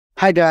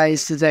Hi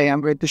guys, today I'm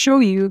going to show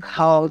you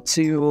how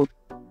to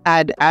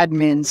add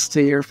admins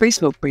to your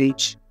Facebook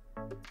page.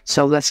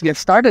 So let's get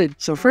started.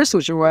 So first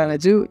what you want to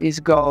do is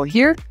go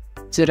here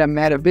to the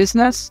Meta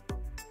Business,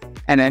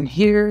 and then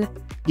here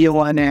you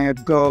want to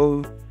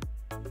go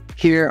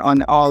here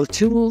on all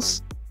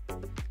tools,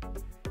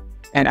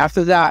 and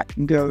after that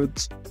go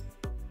to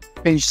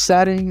page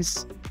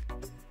settings,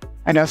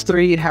 and after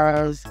it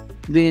has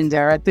been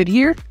directed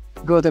here,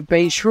 go to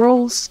page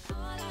rules.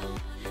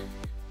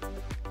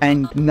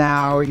 And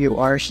now you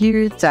are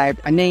here, type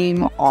a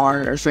name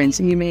or a friend's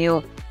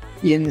email.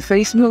 In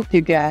Facebook,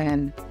 you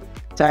can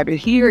type it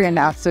here, and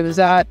after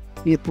that,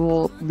 it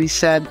will be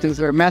sent to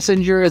their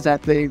messenger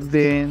that they've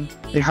been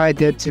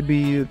decided to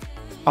be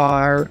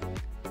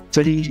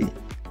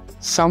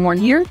someone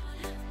here.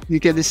 You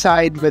can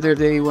decide whether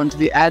they want to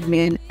be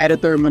admin,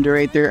 editor,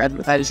 moderator,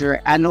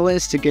 advertiser,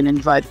 analyst. You can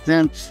invite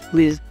them.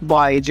 Please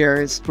by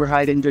just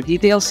providing the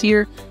details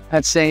here.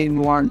 Let's say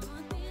you want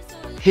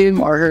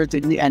him or her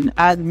to be an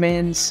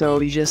admin,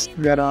 so you just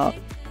read out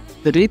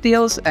the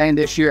details, and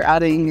if you're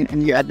adding a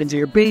new admin to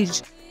your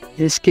page,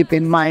 just keep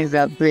in mind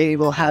that they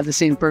will have the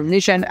same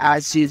permission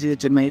as you do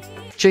to make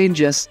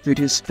changes to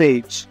this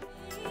page.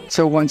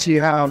 So once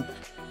you have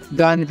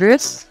done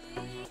this,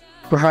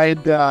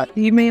 provide the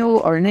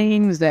email or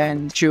names,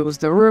 then choose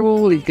the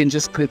role. You can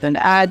just click on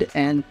add,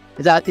 and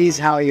that is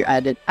how you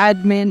add an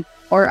admin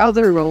or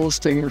other roles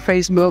to your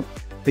Facebook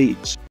page.